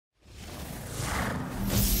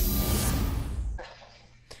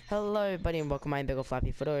Hello everybody and welcome to my Big Ol'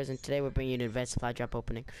 Floppy Fedoras, and today we're bringing you an advanced supply drop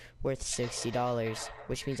opening worth $60,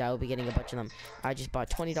 which means I will be getting a bunch of them. I just bought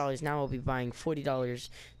 $20, now I'll be buying $40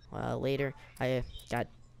 later. I got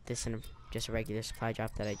this in just a regular supply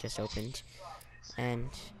drop that I just opened, and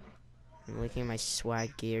I'm looking at my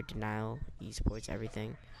swag gear, denial, esports,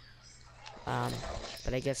 everything.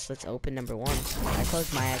 But I guess let's open number one. I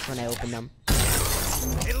closed my eyes when I opened them.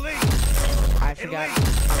 I forgot.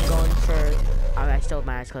 I'm going for. I still have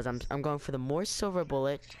my eyes closed. I'm going for the Morse Silver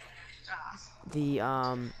Bullet, the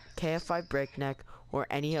KF5 Breakneck, or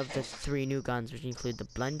any of the 3 new guns, which include the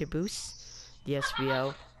Blunderbuss, the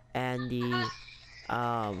SVO, and the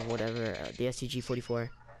the STG-44.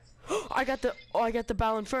 I got the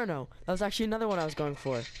Bal Inferno. That was actually another one I was going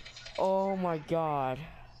for. Oh my god.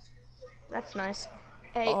 That's nice.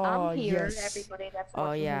 Hey, I'm here, yes. everybody that's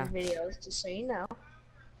watching yeah. the videos, just so you know.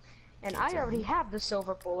 And I already have the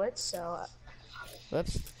silver bullet, so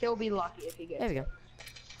whoops. He'll be lucky if he gets There we go.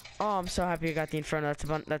 Oh, I'm so happy I got the Inferno.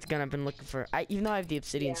 That's gun I've been looking for. Even though I have the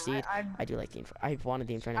Obsidian Seed, I do like the Inferno. I wanted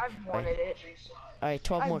the Inferno. I've wanted it. Alright,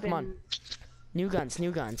 12 more, come on. New guns,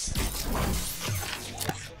 new guns.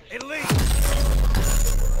 Elite!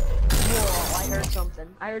 Whoa, I heard something.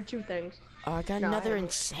 I heard 2 things. Oh, I got another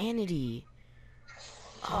Insanity.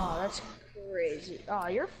 Oh, that's crazy. Oh,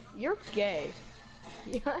 you're gay.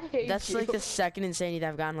 That's like the second Insanity that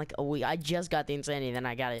I've gotten like a week. I just got the Insanity, then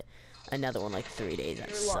I got another one like 3 days.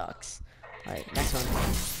 That sucks. Alright, next one.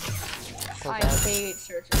 I hate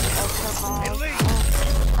searching.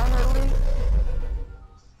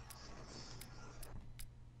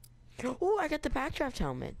 Oh, I got the Backdraft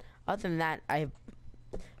helmet. Other than that, I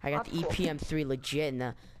got the EPM3 legit and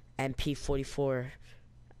the MP44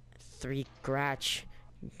 3 Gratch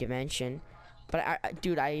dimension. But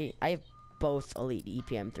dude, I have both elite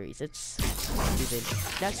EPM3s. It's stupid.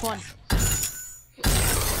 Next one.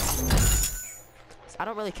 I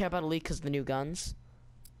don't really care about elite because of the new guns.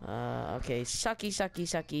 Okay, sucky, sucky,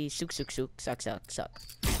 sucky, sook, sook, sook, suck, suck, suck.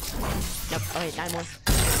 Nope. Oh wait, 9 more.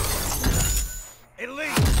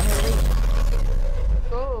 Elite.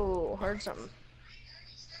 Oh, heard something.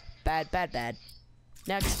 Bad, bad, bad.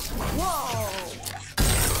 Next. Whoa.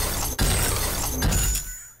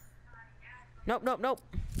 Nope, nope, nope.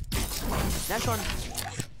 Next one.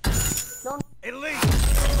 No. Elite.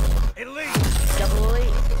 Elite. Double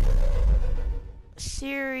elite.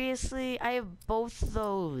 Seriously, I have both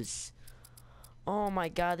those. Oh my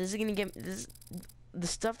god, this is gonna get this. The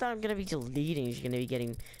stuff that I'm gonna be deleting is gonna be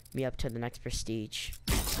getting me up to the next prestige.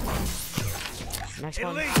 Next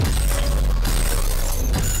one.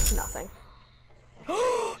 Nothing.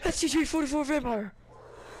 That's STG-44 Vampire.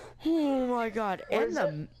 Oh my god,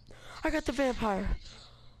 and I got the Vampire.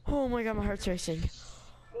 Oh my god, my heart's racing.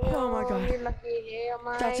 Oh my god.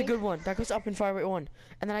 That's a good one. That goes up in fire rate 1.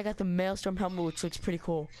 And then I got the Maelstrom helmet, which looks pretty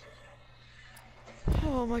cool.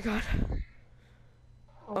 Oh my god.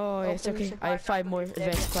 Oh, yeah, it's okay. I have 5 more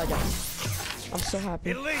advanced projects. I'm so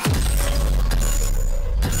happy.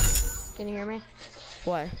 Can you hear me?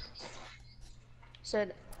 What?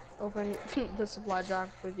 Said, open the supply drop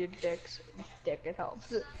with your dick, it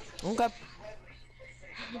helps. Okay.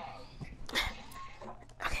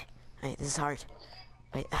 Okay. Alright, this is hard.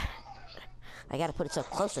 Wait. I gotta put it so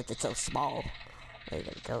close that it's so small. There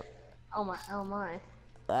you go. Oh my, oh my.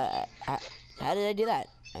 How did I do that?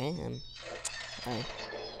 I hit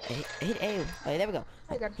A. Oh, there we go.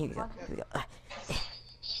 Here we go. Here we go. I'm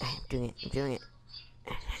doing it. I'm doing it.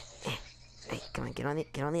 Hey, come on, get on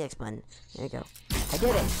the X button. There we go. I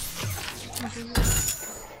did it.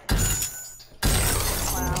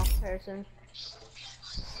 Wow, Harrison,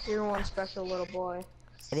 you're one special little boy.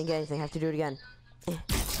 I didn't get anything. I have to do it again.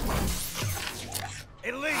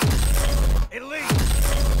 Elite. Elite.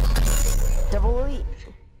 Double elite.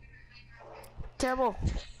 Double.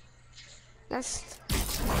 That's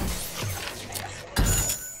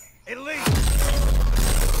elite.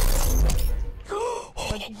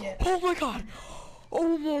 Oh my god.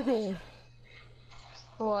 Oh my god.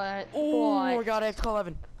 What? Oh my god, I have to call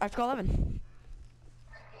 11. I have to call 11.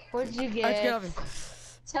 What'd you get? I have to get 11.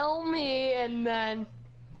 Tell me and then.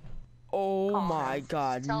 Oh my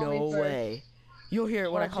god, no way. You'll hear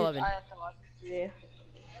it when I call 11.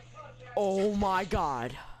 Oh my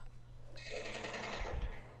god.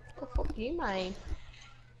 What the fuck you mean?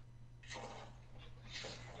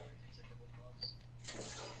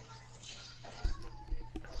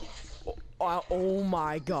 Oh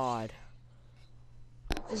my god.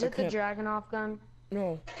 Is it the Dragunov gun?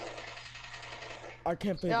 No. I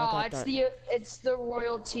can't believe I got that. It's the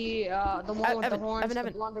royalty, the one with the horns,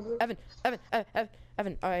 Evan,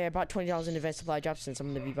 Evan, alright, I bought $20 in advanced supply drops since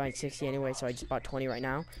I'm gonna be buying 60 anyway, so I just bought 20 right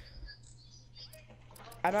now.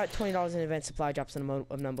 I bought $20 in advanced supply drops and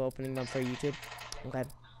I'm opening them for YouTube. Okay.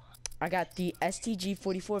 I got the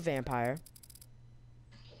STG-44 Vampire.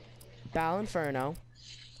 Bal Inferno.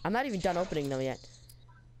 I'm not even done opening them yet.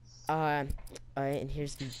 Alright, and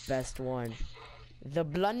here's the best one. The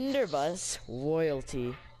Blunderbuss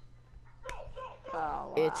Royalty.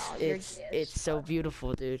 Oh, wow. It's so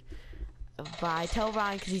beautiful, dude. Bye. Tell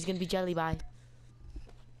Ryan because he's gonna be jelly. Bye.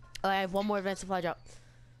 Oh, I have one more advanced supply drop.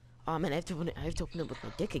 Oh man, I have to open it with my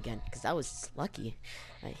dick again because that was lucky.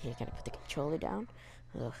 Right here, gotta put the controller down.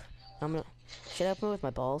 Ugh. Should I open it with my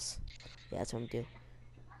balls? Yeah, that's what I'm gonna do.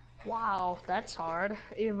 Wow, that's hard.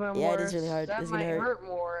 Even more. Yeah, it is really hard. That It's might gonna hurt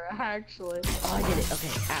more, actually. Oh, I did it. Okay.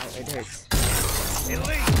 Ow, it hurts.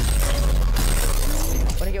 Elite.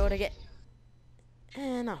 What'd I get?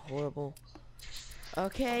 Not horrible.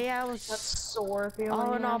 Okay, yeah, That's sore feeling.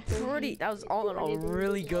 all in all after pretty. you- That was all in all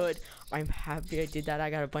really good. I'm happy I did that. I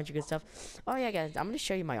got a bunch of good stuff. Oh yeah, guys, I'm gonna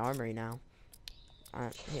show you my armory now.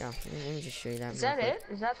 Yeah, let me just show you that. Is that it?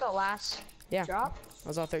 Is that the last Yeah. drop? I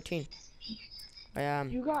was all 13.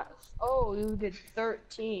 You got. Oh, you did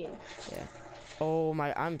 13. Yeah. Oh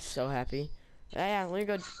my, I'm so happy. Yeah, let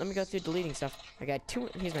me go through deleting stuff. I got 2.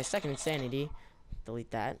 Here's my second insanity.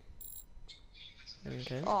 Delete that.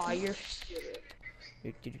 Okay. Oh, you're stupid.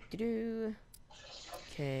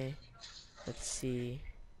 Okay. Let's see.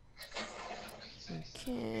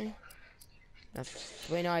 Okay.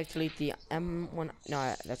 Wait, no, I delete the M1. No,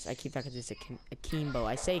 I keep back. It's a Kimbo.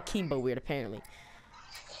 I say Kimbo weird apparently.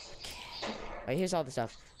 Okay. Alright, here's all the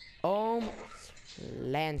stuff.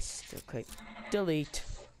 Lance. Okay. Delete.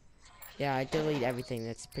 Yeah, I delete everything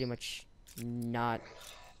that's pretty much not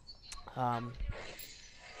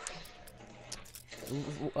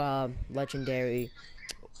legendary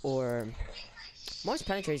or most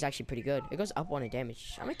penetrate is actually pretty good. It goes up 1 in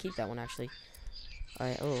damage. I'm gonna keep that one actually.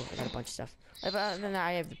 Alright, oh, I got a bunch of stuff. Then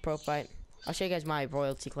I have the pro fight. I'll show you guys my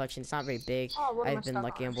royalty collection. It's not very big. Oh, I've been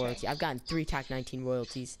lucky on royalty. I've gotten 3 TAC 19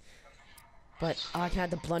 royalties. But I can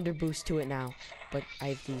add the blunder boost to it now. But I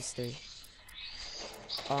have these 3.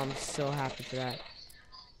 Oh, I'm so happy for that.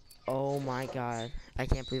 Oh my god. I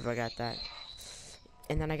can't believe I got that.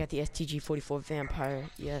 And then I got the STG-44 Vampire.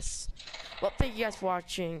 Yes. Well, thank you guys for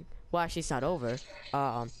watching. Well, actually, it's not over.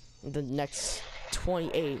 The next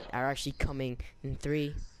 28 are actually coming in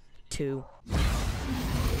 3, 2.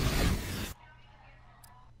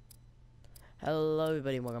 Hello,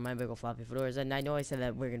 everybody. Welcome to my big floppy fedoras. And I know I said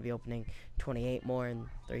that we're gonna be opening 28 more in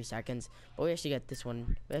 30 seconds, but we actually got this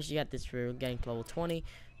one. We actually got this for getting to level 20.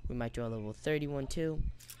 We might do a level 31 too.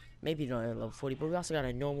 Maybe not a level 40, but we also got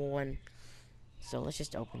a normal one. So let's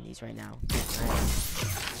just open these right now.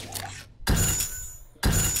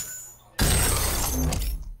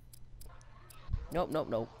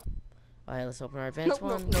 Nope. Alright, let's open our advanced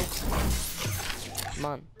one. Nope. Come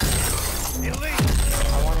on. Elite.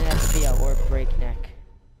 I want an FBO or breakneck.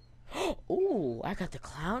 Ooh, I got the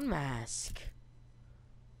clown mask.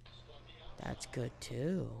 That's good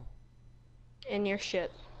too. In your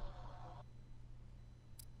shit.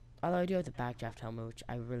 Although I do have the backdraft helmet, which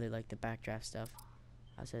I really like the backdraft stuff.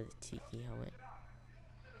 I also have the Tiki helmet.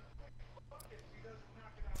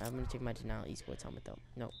 I'm gonna take my Denali Esports helmet though.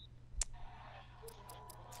 Nope.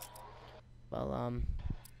 Well,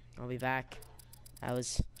 I'll be back. I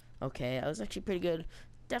was okay. I was actually pretty good.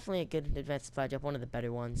 Definitely a good advanced supply drop, one of the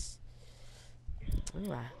better ones.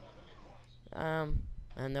 Ooh, and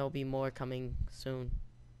there'll be more coming soon.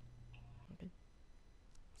 Okay.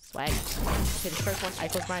 Swag. Okay, the first one. I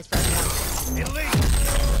close my eyes for everyone. Elite.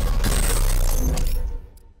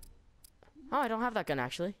 Oh, I don't have that gun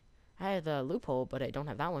actually. I have the loophole, but I don't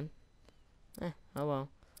have that one. Oh well.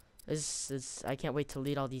 I can't wait to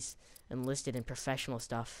lead all these enlisted and professional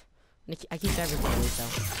stuff. I keep everything elite though.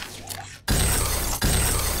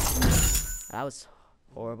 That was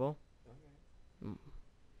horrible.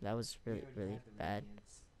 That was really bad.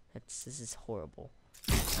 This is horrible.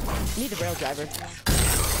 Need the rail driver.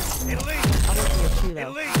 Elite. I'm looking at you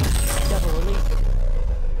though. Elite. Double elite.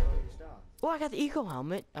 Oh, I got the eco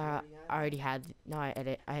helmet. I already had. No,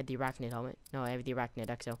 I had the arachnid helmet. No, I have the arachnid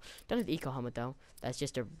exo. Don't have the eco helmet though. That's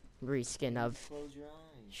just a reskin of.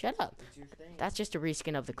 Shut up. That's just a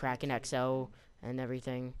reskin of the Kraken exo and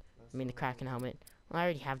everything. I mean the Kraken helmet. Well, I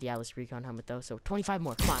already have the Atlas Recon helmet though. So 25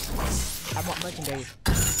 more. Come on. I want legendary. I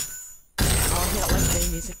want to hear that legendary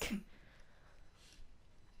music.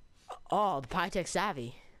 Oh, the Pytech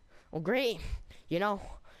Savvy. Well, great. You know,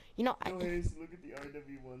 You know, No, Harrison, look at the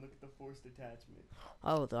RW1. Look at the forced attachment.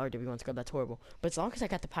 oh, the RW1 scope, that's horrible. But as long as I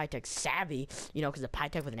got the Pytech Savvy, you know, because the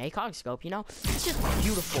Pytech with an ACOG scope, you know, it's just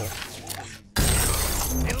beautiful.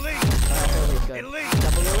 Elite! Really good. Elite!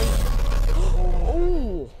 Double elite.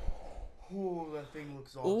 Oh, Oh, that thing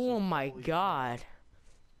looks awesome. oh my Holy God.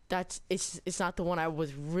 That's it's not the one I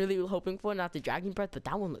was really hoping for, not the Dragon Breath, but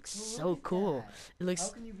that one looks crap. so Look at cool. that. It looks. How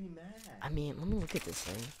can you be mad? I mean, let me look at this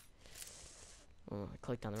thing. Oh, I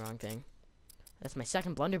clicked on the wrong thing. That's my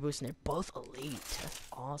second Blunder Boost, and they're both elite. That's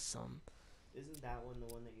awesome. Isn't that one the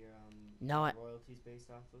one that your No, royalties based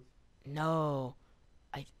off of? no,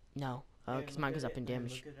 no. Oh, Here, because look mine at goes up it, in here,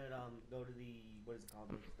 damage. Look at it. Go to the what is it called?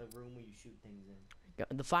 The room where you shoot things in.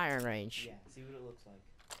 The firing range. Yeah. See what it looks like.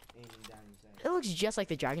 Aiming down your sight. It looks just like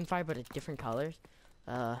the Dragonfire, but in different colors.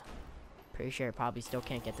 Pretty sure I probably still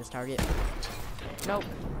can't get this target. Nope.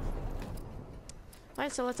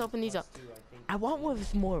 Alright, so let's open these up. Plus 2, I think. I want one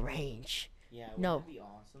with more range. Yeah. No. Wouldn't that be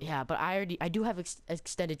awesome? Yeah, but I do have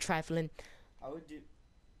extended trifling. I would do.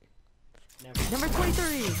 Never. Number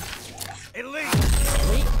 23. Elite!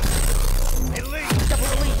 Elite. Elite! Double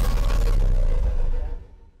elite.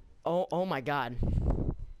 Oh my God.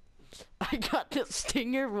 I got the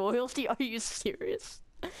Stinger royalty. Are you serious?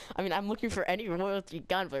 I mean, I'm looking for any royalty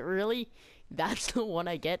gun, but really, that's the one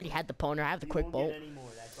I get. He had the Poner. I have the You quick won't bolt. get any more.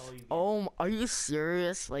 That's all you get. Oh, are you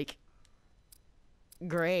serious? Like,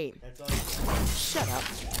 great. That's all you get. Shut up.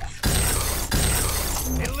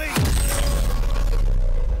 Elite!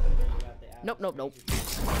 You got the Nope, nope, nope.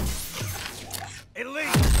 Elite!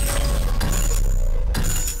 Oh, it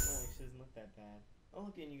doesn't look that bad. Oh,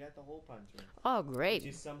 look, and you got the hole puncher. Oh, Which great.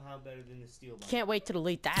 is somehow better than the steel one. Can't wait to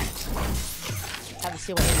delete that. Have a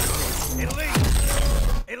seal and Elite!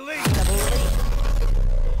 Elite! double elite.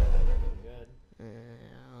 Good.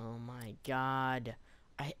 Oh my God.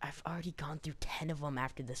 I've already gone through 10 of them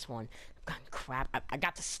after this one. I've gotten crap. I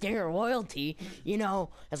got the Stinger royalty, you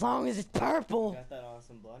know, as long as it's You purple. got that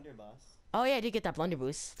awesome blunderbuss. Oh yeah, I did get that Blunder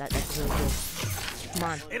Boost. That's really cool. Come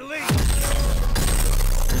on. Elite! Oh,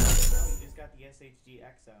 you just got the SHG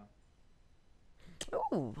XO.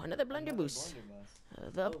 Ooh, another Blunder Another Boost.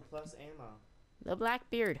 blunderbuss. The Oh, plus ammo.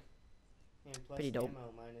 Blackbeard. And plus Pretty dope.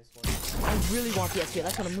 ammo -1. I really want the SP.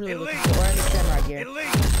 That's what I'm really looking Elite. for. Or any samurai gear.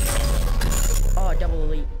 Elite! Oh, double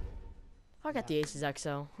elite. I got the Aces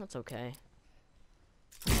XO. That's okay.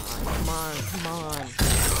 Come on, come on.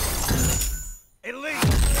 Elite!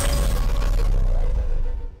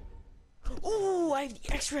 Ooh, I have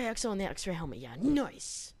the X-ray XO and the X-ray helmet. Yeah,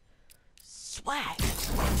 nice. Swag.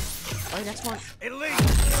 Oh, that's one. Elite!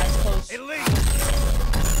 That's close. Elite!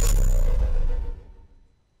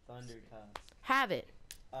 Thunder cuffs. Have it.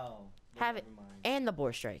 Oh. Have it. never mind. And the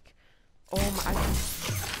Boar Strike. Oh my.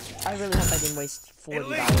 I really hope I didn't waste $40 on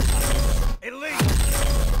Elite. this.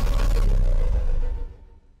 Elite!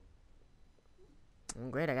 Oh,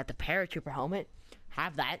 great, I got the Paratrooper helmet.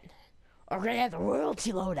 Have that. Or great, I have the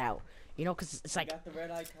royalty loadout. You know, because it's You like, got the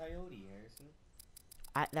red-eye coyote, Harrison.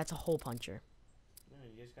 that's a hole puncher. No,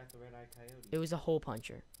 you just got the red-eye coyote. It was a hole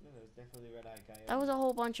puncher. No, that was definitely red-eye coyote. That was a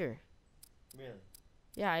hole puncher. Really?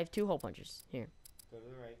 Yeah, I have 2 hole punchers. Here. Go to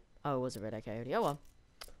the right. Oh, it was a red-eye coyote. Oh, well.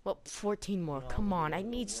 Well, 14 more. No, Come on, I it'll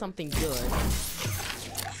need work. something good. So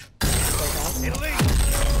fast. Elite!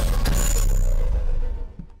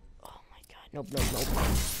 Oh my God. Nope, nope, nope.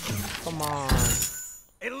 Come on.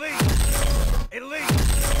 Elite! Elite!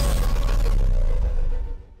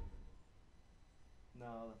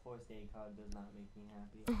 No, the forced ACOG does not make me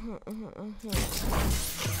happy.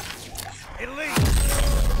 Elite!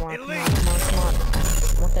 Come on, come on, come on, come on.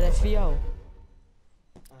 I want that SVO.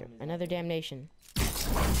 Another damnation.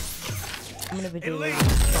 I'm gonna be doing Elite.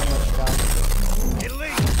 so much stuff.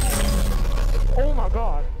 Elite! Oh my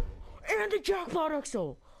God. And the jackpot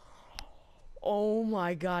XO. Oh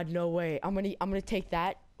my God, no way. I'm gonna take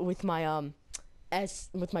that with my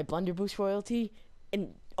with my Blunder Boost royalty,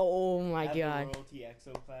 and oh my Have God. the royalty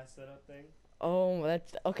exo class setup thing. Oh,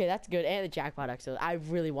 that's okay. That's good. And the jackpot XO. I've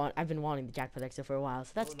been wanting the jackpot XO for a while,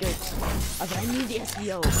 so that's Oh, good. no. But I need the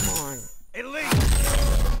SVO. Come on. Elite!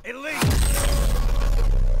 Elite!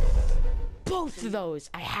 Both of those.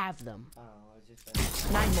 I have them. Oh, I was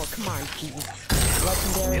just 9 more. Come on, Jesus.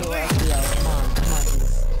 Legendary or Elite. SVO. Come on,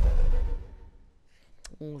 Jesus.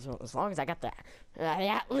 So, as long as I got the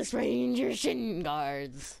Atlas Ranger Shin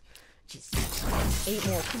Guards. Jesus Christ. 8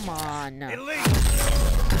 more. Come on. Elite!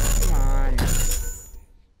 Come on.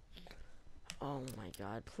 Oh my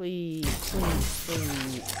God. Please, please,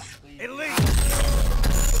 please. Elite!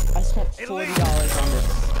 I spent $40 on this.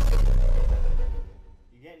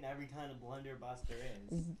 You're getting getting every kind of blunderbuss there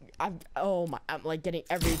is. I'm like getting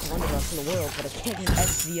every blunderbuss in the world, but I can't get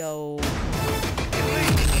SVO.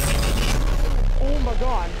 Oh my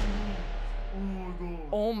god. Oh my god.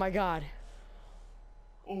 Oh my god.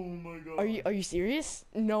 Oh my god. Are you serious?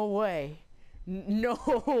 No way. No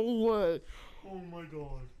way. Oh my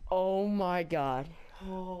god. Oh my god.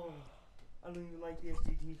 Oh. I don't even like the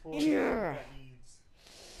SGT4. Yeah. That needs.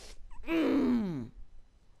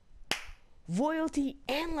 Royalty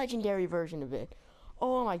and legendary version of it.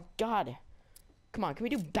 Oh my god. Come on, can we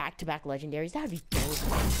do back-to-back legendaries? That'd be dope.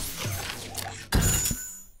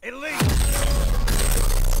 Elite.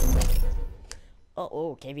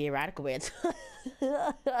 Oh, KVA Radical Bands.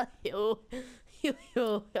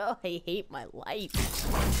 I hate my life.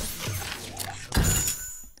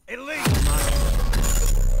 Elite.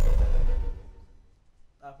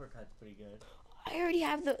 Uppercut's pretty good. I already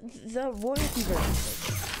have the royalty version.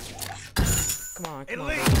 Come on, come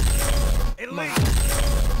on. Elite. Baby. Elite.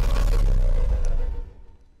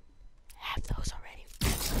 Have those already.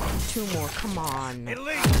 2 more, come on.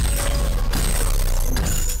 Elite.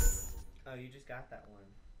 Oh, you just got that one.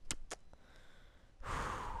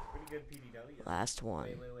 Pretty good PDW. Last one.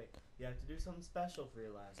 Wait. You have to do something special for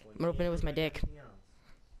your last one. I'm gonna open it with my dick. Anything else.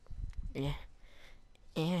 Yeah.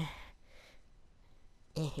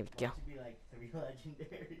 Here we go. Want to be like 3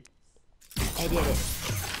 legendaries. I did it.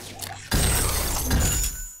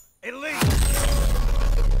 Elite.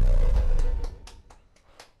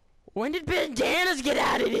 When did bandanas get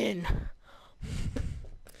added in?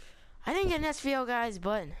 I didn't get an SVO, guys,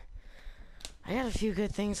 but I got a few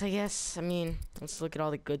good things, I guess. I mean, let's look at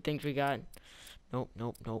all the good things we got. Nope.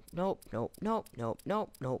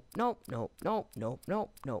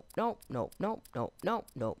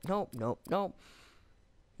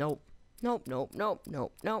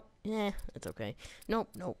 Yeah, that's okay. Nope.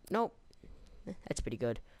 That's pretty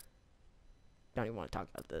good. Don't even want to talk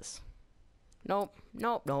about this. Nope.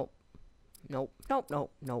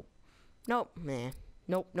 Man.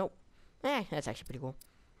 Nope. That's actually pretty cool.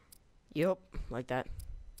 Yup, like that.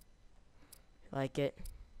 Like it.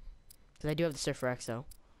 Because I do have the Surfer XO.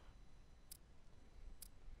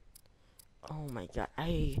 Oh my god.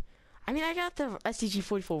 I mean, I got the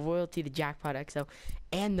STG-44 Royalty, the Jackpot XO,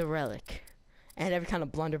 and the Relic. And every kind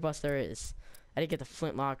of blunderbuss there is. I didn't get the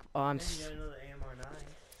Flintlock. Oh, You gotta know the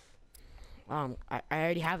AMR9. I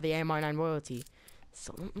already have the AMR9 Royalty.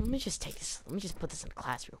 So let me just take this. Let me just put this in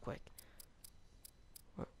class real quick.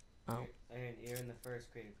 Oh. You're in the first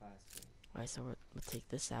creative class. Too. Alright, so we'll take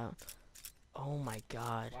this out. Oh my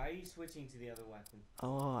god. Why are you switching to the other weapon?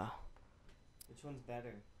 Oh. Which one's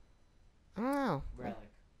better? I don't know. Relic.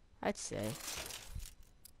 I'd say.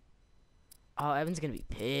 Oh, Evan's gonna be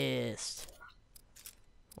pissed.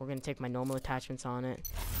 We're gonna take my normal attachments on it.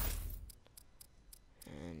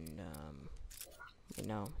 And, you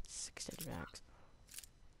know, it's extended max.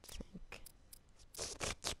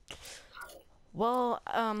 Well,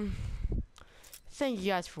 thank you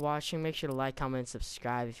guys for watching. Make sure to like, comment, and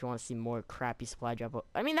subscribe if you want to see more crappy supply drop.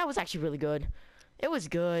 I mean, that was actually really good. It was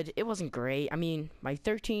good. It wasn't great. I mean, my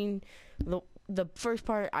 13, the first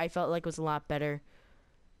part I felt like was a lot better.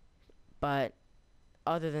 But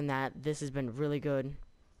other than that, this has been really good.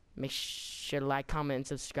 Make sure to like, comment, and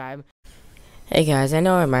subscribe. Hey guys, I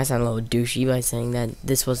know I might sound a little douchey by saying that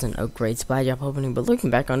this wasn't a great supply drop opening, but looking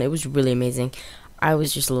back on it, it was really amazing. I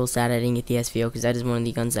was just a little sad I didn't get the SVO because that is one of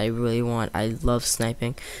the guns I really want. I love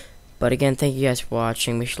sniping. But again, thank you guys for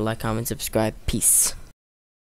watching. Make sure to like, comment, subscribe. Peace.